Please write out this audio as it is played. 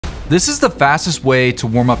This is the fastest way to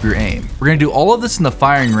warm up your aim. We're going to do all of this in the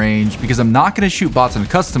firing range because I'm not going to shoot bots in a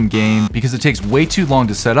custom game because it takes way too long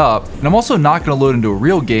to set up, and I'm also not going to load into a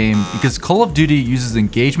real game because Call of Duty uses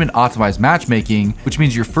engagement optimized matchmaking, which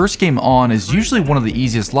means your first game on is usually one of the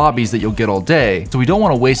easiest lobbies that you'll get all day, so we don't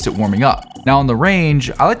want to waste it warming up. Now on the range,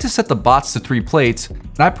 I like to set the bots to 3 plates,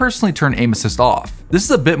 and I personally turn aim assist off. This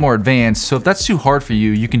is a bit more advanced, so if that's too hard for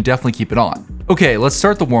you, you can definitely keep it on. Okay, let's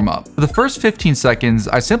start the warm up. For the first 15 seconds,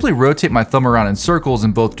 I simply rotate my thumb around in circles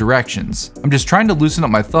in both directions. I'm just trying to loosen up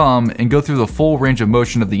my thumb and go through the full range of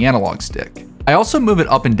motion of the analog stick. I also move it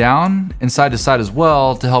up and down and side to side as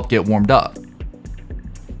well to help get warmed up.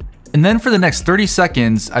 And then for the next 30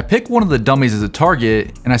 seconds, I pick one of the dummies as a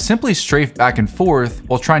target and I simply strafe back and forth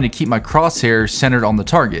while trying to keep my crosshair centered on the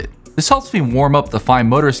target. This helps me warm up the fine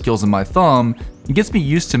motor skills in my thumb and gets me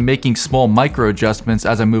used to making small micro adjustments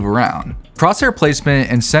as I move around. Crosshair placement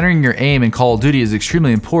and centering your aim in Call of Duty is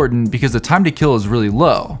extremely important because the time to kill is really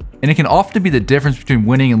low, and it can often be the difference between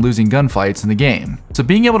winning and losing gunfights in the game. So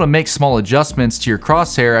being able to make small adjustments to your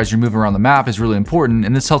crosshair as you move around the map is really important,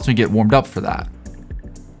 and this helps me get warmed up for that.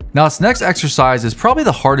 Now this next exercise is probably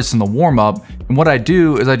the hardest in the warm-up, and what I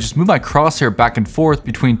do is I just move my crosshair back and forth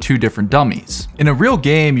between 2 different dummies. In a real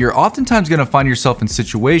game, you're oftentimes going to find yourself in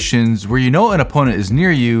situations where you know an opponent is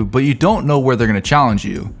near you, but you don't know where they're going to challenge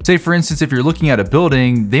you. Say for instance, if you're looking at a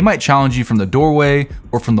building, they might challenge you from the doorway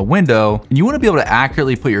or from the window, and you want to be able to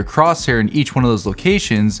accurately put your crosshair in each one of those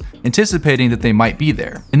locations, anticipating that they might be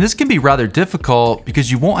there. And this can be rather difficult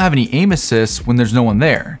because you won't have any aim assists when there's no one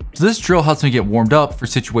there. So this drill helps me get warmed up for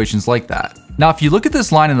situations like that. Now if you look at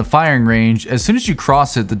this line in the firing range, as soon as you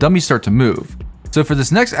cross it, the dummies start to move. So for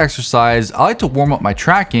this next exercise, I like to warm up my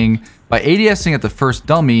tracking by ADSing at the first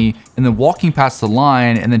dummy and then walking past the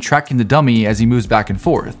line and then tracking the dummy as he moves back and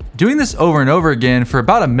forth. Doing this over and over again for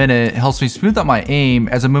about a minute helps me smooth out my aim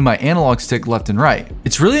as I move my analog stick left and right.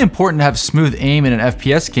 It's really important to have smooth aim in an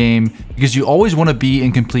FPS game because you always want to be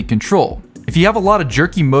in complete control. If you have a lot of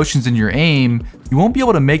jerky motions in your aim, you won't be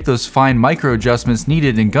able to make those fine micro adjustments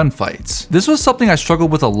needed in gunfights. This was something I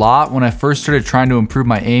struggled with a lot when I first started trying to improve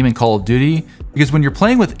my aim in Call of Duty, because when you're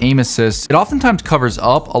playing with aim assist, it oftentimes covers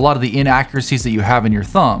up a lot of the inaccuracies that you have in your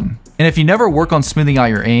thumb. And if you never work on smoothing out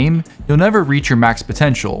your aim, you'll never reach your max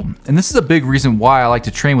potential. And this is a big reason why I like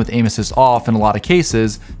to train with aim assist off in a lot of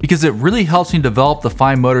cases, because it really helps me develop the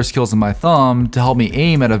fine motor skills in my thumb to help me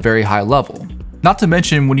aim at a very high level. Not to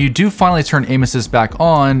mention, when you do finally turn aim assist back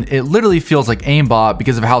on, it literally feels like aimbot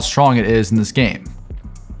because of how strong it is in this game.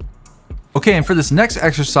 Okay, and for this next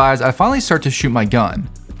exercise, I finally start to shoot my gun.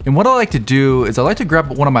 And what I like to do is I like to grab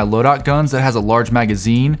one of my loadout guns that has a large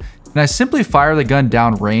magazine, and I simply fire the gun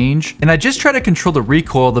down range, and I just try to control the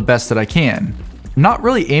recoil the best that I can. I'm not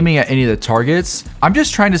really aiming at any of the targets, I'm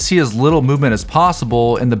just trying to see as little movement as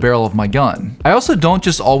possible in the barrel of my gun. I also don't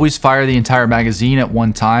just always fire the entire magazine at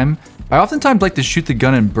one time. I oftentimes like to shoot the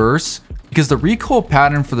gun in bursts because the recoil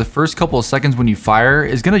pattern for the first couple of seconds when you fire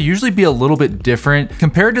is going to usually be a little bit different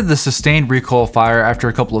compared to the sustained recoil fire after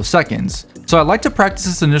a couple of seconds. So I like to practice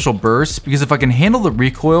this initial burst because if I can handle the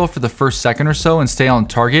recoil for the first second or so and stay on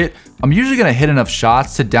target, I'm usually going to hit enough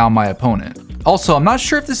shots to down my opponent. Also, I'm not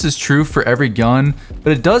sure if this is true for every gun,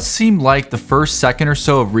 but it does seem like the first second or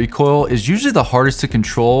so of recoil is usually the hardest to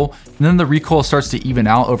control, and then the recoil starts to even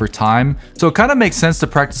out over time, so it kind of makes sense to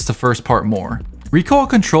practice the first part more. Recoil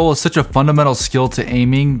control is such a fundamental skill to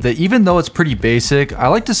aiming that even though it's pretty basic, I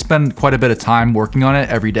like to spend quite a bit of time working on it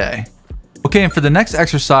every day. Okay, and for the next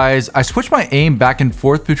exercise, I switch my aim back and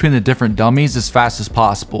forth between the different dummies as fast as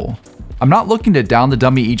possible. I'm not looking to down the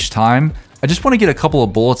dummy each time, I just want to get a couple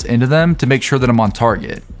of bullets into them to make sure that I'm on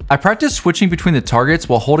target. I practice switching between the targets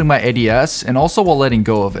while holding my ADS and also while letting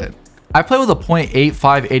go of it. I play with a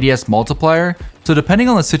 0.85 ADS multiplier, so depending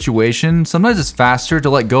on the situation, sometimes it's faster to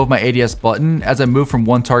let go of my ADS button as I move from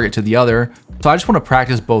one target to the other, so I just want to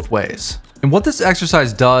practice both ways. And what this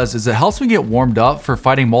exercise does is it helps me get warmed up for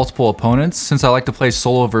fighting multiple opponents since I like to play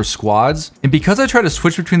solo versus squads. And because I try to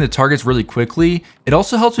switch between the targets really quickly, it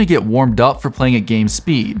also helps me get warmed up for playing at game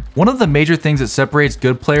speed. One of the major things that separates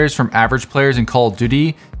good players from average players in Call of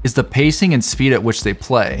Duty is the pacing and speed at which they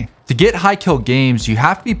play. To get high kill games, you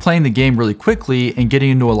have to be playing the game really quickly and getting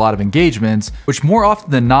into a lot of engagements, which more often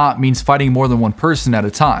than not means fighting more than one person at a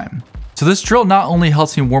time. So this drill not only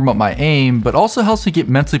helps me warm up my aim, but also helps me get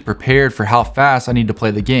mentally prepared for how fast I need to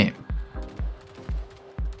play the game.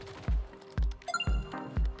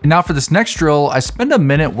 And now for this next drill, I spend a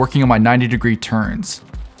minute working on my 90-degree turns.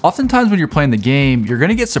 Oftentimes when you're playing the game, you're going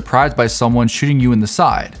to get surprised by someone shooting you in the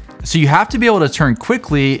side. So you have to be able to turn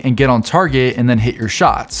quickly and get on target and then hit your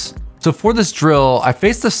shots. So for this drill, I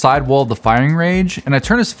face the side wall of the firing range and I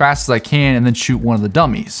turn as fast as I can and then shoot one of the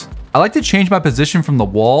dummies. I like to change my position from the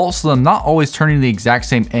wall so that I'm not always turning the exact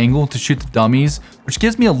same angle to shoot the dummies, which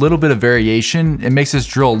gives me a little bit of variation and makes this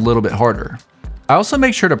drill a little bit harder. I also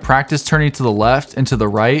make sure to practice turning to the left and to the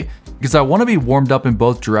right because I want to be warmed up in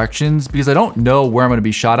both directions because I don't know where I'm going to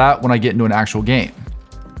be shot at when I get into an actual game.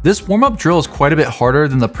 This warm-up drill is quite a bit harder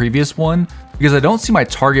than the previous one because I don't see my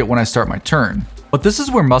target when I start my turn. But this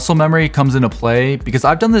is where muscle memory comes into play because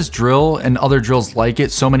I've done this drill and other drills like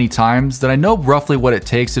it so many times that I know roughly what it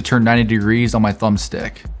takes to turn 90 degrees on my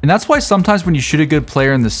thumbstick. And that's why sometimes when you shoot a good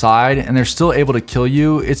player in the side and they're still able to kill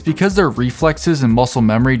you, it's because their reflexes and muscle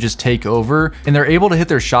memory just take over and they're able to hit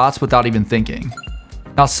their shots without even thinking.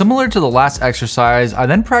 Now, similar to the last exercise, I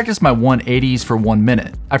then practice my 180s for 1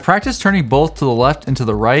 minute. I practice turning both to the left and to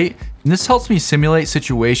the right, and this helps me simulate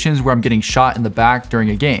situations where I'm getting shot in the back during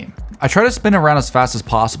a game. I try to spin around as fast as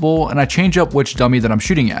possible, and I change up which dummy that I'm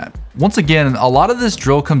shooting at. Once again, a lot of this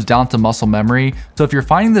drill comes down to muscle memory, so if you're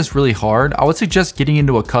finding this really hard, I would suggest getting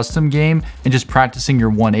into a custom game and just practicing your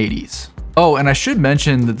 180s. Oh, and I should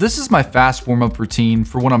mention that this is my fast warm-up routine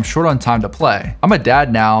for when I'm short on time to play. I'm a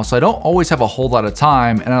dad now, so I don't always have a whole lot of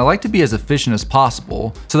time, and I like to be as efficient as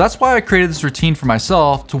possible. So that's why I created this routine for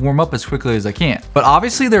myself to warm up as quickly as I can. But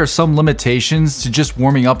obviously there are some limitations to just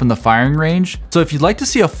warming up in the firing range. So if you'd like to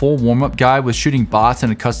see a full warm-up guide with shooting bots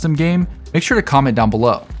in a custom game, make sure to comment down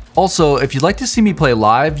below. Also, if you'd like to see me play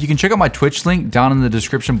live, you can check out my Twitch link down in the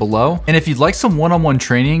description below. And if you'd like some one-on-one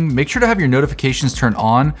training, make sure to have your notifications turned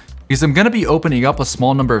on because I'm going to be opening up a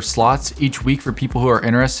small number of slots each week for people who are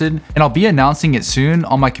interested, and I'll be announcing it soon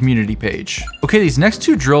on my community page. Okay, these next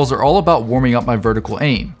two drills are all about warming up my vertical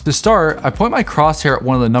aim. To start, I point my crosshair at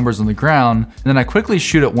one of the numbers on the ground, and then I quickly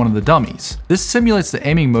shoot at one of the dummies. This simulates the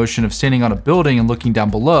aiming motion of standing on a building and looking down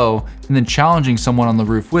below, and then challenging someone on the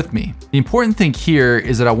roof with me. The important thing here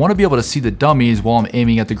is that I want to be able to see the dummies while I'm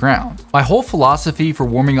aiming at the ground. My whole philosophy for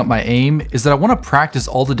warming up my aim is that I want to practice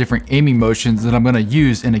all the different aiming motions that I'm going to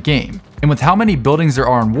use in a game. And with how many buildings there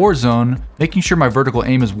are in Warzone, making sure my vertical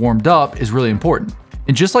aim is warmed up is really important.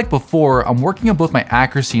 And just like before, I'm working on both my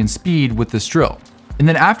accuracy and speed with this drill. And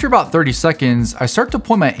then after about 30 seconds, I start to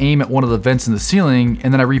point my aim at one of the vents in the ceiling,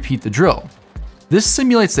 and then I repeat the drill. This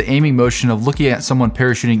simulates the aiming motion of looking at someone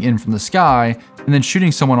parachuting in from the sky and then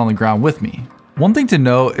shooting someone on the ground with me. One thing to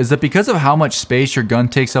note is that because of how much space your gun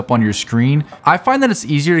takes up on your screen, I find that it's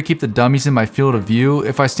easier to keep the dummies in my field of view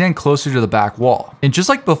if I stand closer to the back wall. And just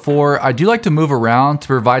like before, I do like to move around to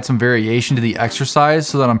provide some variation to the exercise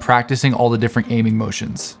so that I'm practicing all the different aiming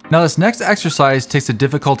motions. Now this next exercise takes the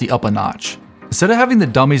difficulty up a notch. Instead of having the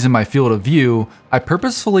dummies in my field of view, I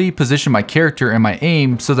purposefully position my character and my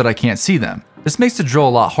aim so that I can't see them. This makes the drill a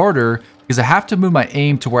lot harder because I have to move my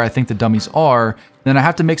aim to where I think the dummies are, and then I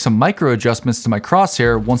have to make some micro adjustments to my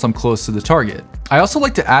crosshair once I'm close to the target. I also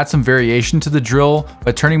like to add some variation to the drill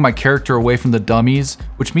by turning my character away from the dummies,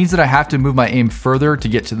 which means that I have to move my aim further to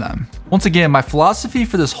get to them. Once again, my philosophy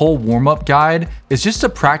for this whole warm-up guide is just to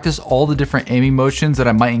practice all the different aiming motions that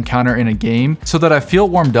I might encounter in a game so that I feel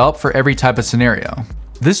warmed up for every type of scenario.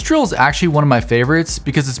 This drill is actually one of my favorites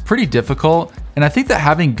because it's pretty difficult, and I think that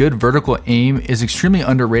having good vertical aim is extremely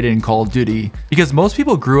underrated in Call of Duty because most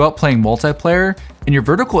people grew up playing multiplayer, and your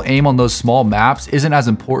vertical aim on those small maps isn't as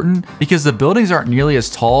important because the buildings aren't nearly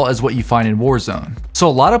as tall as what you find in Warzone. So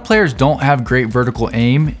a lot of players don't have great vertical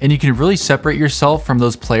aim, and you can really separate yourself from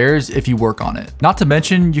those players if you work on it. Not to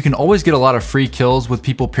mention, you can always get a lot of free kills with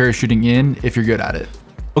people parachuting in if you're good at it.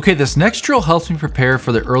 Okay, this next drill helps me prepare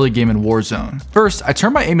for the early game in Warzone. First, I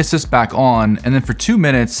turn my aim assist back on, and then for 2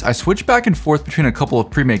 minutes, I switch back and forth between a couple of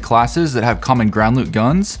pre-made classes that have common ground loot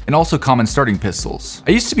guns and also common starting pistols.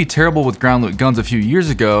 I used to be terrible with ground loot guns a few years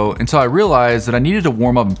ago until I realized that I needed to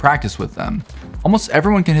warm up and practice with them. Almost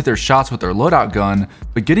everyone can hit their shots with their loadout gun,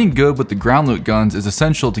 but getting good with the ground loot guns is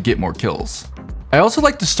essential to get more kills. I also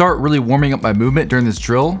like to start really warming up my movement during this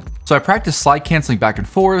drill, so I practice slide canceling back and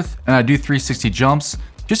forth, and I do 360 jumps,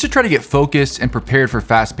 just to try to get focused and prepared for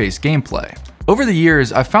fast-paced gameplay. Over the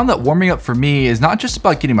years, I've found that warming up for me is not just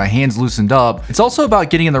about getting my hands loosened up, it's also about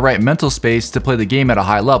getting in the right mental space to play the game at a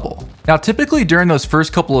high level. Now, typically during those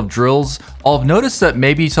first couple of drills, I'll have noticed that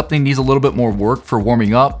maybe something needs a little bit more work for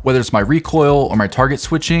warming up, whether it's my recoil or my target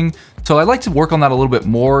switching. So I like to work on that a little bit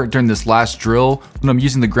more during this last drill when I'm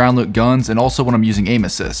using the ground loot guns and also when I'm using aim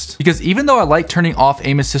assist. Because even though I like turning off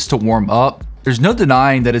aim assist to warm up, there's no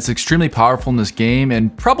denying that it's extremely powerful in this game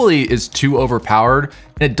and probably is too overpowered,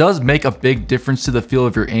 and it does make a big difference to the feel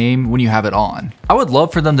of your aim when you have it on. I would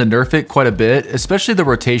love for them to nerf it quite a bit, especially the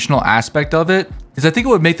rotational aspect of it, is I think it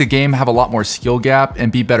would make the game have a lot more skill gap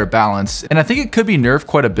and be better balanced, and I think it could be nerfed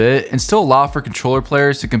quite a bit and still allow for controller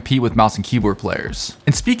players to compete with mouse and keyboard players.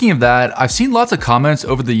 And speaking of that, I've seen lots of comments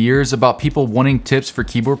over the years about people wanting tips for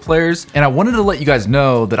keyboard players, and I wanted to let you guys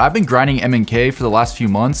know that I've been grinding MNK for the last few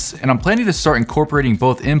months, and I'm planning to start incorporating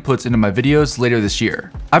both inputs into my videos later this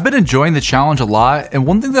year. I've been enjoying the challenge a lot, and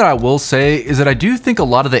one thing that I will say is that I do think a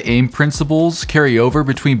lot of the aim principles carry over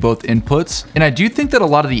between both inputs, and I do think that a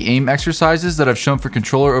lot of the aim exercises that I've shown for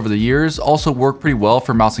controller over the years also work pretty well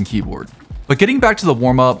for mouse and keyboard. But getting back to the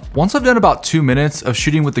warm-up, once I've done about 2 minutes of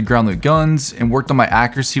shooting with the ground loot guns and worked on my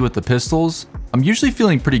accuracy with the pistols, I'm usually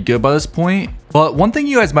feeling pretty good by this point. But one thing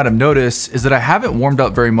you guys might have noticed is that I haven't warmed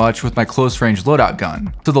up very much with my close range loadout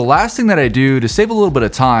gun. So the last thing that I do to save a little bit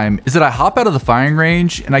of time is that I hop out of the firing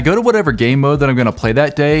range and I go to whatever game mode that I'm going to play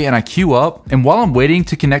that day, and I queue up, and while I'm waiting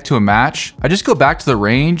to connect to a match, I just go back to the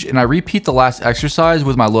range and I repeat the last exercise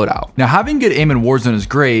with my loadout. Now, having good aim in Warzone is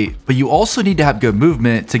great, but you also need to have good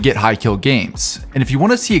movement to get high kill games. And if you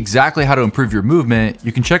want to see exactly how to improve your movement,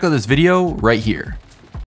 you can check out this video right here.